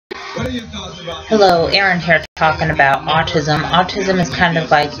Hello, Aaron here talking about autism. Autism is kind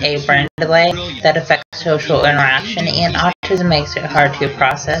of like a brain delay that affects social interaction, and autism makes it hard to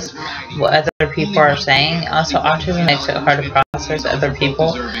process what other people are saying. Also, autism makes it hard to process other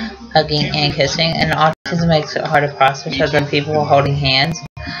people hugging and kissing, and autism makes it hard to process other people holding hands.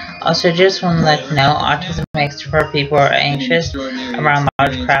 Also, just want to let you know, autism makes it where people are anxious around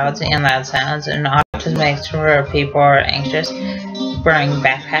large crowds and loud sounds, and autism makes it where people are anxious wearing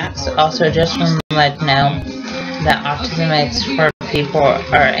backpacks. Also, just want to let you know that autism makes where people are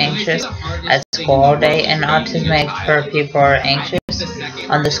anxious at school all day, and autism makes where people are anxious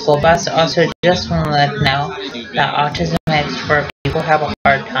on the school bus. Also, just want to let you know that autism makes where people have a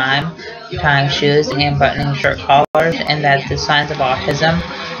hard time tying shoes and buttoning shirt collars, and that the signs of autism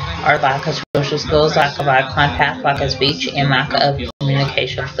are lack of social skills, lack of eye contact, lack of speech, and lack of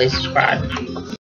communication. Please subscribe.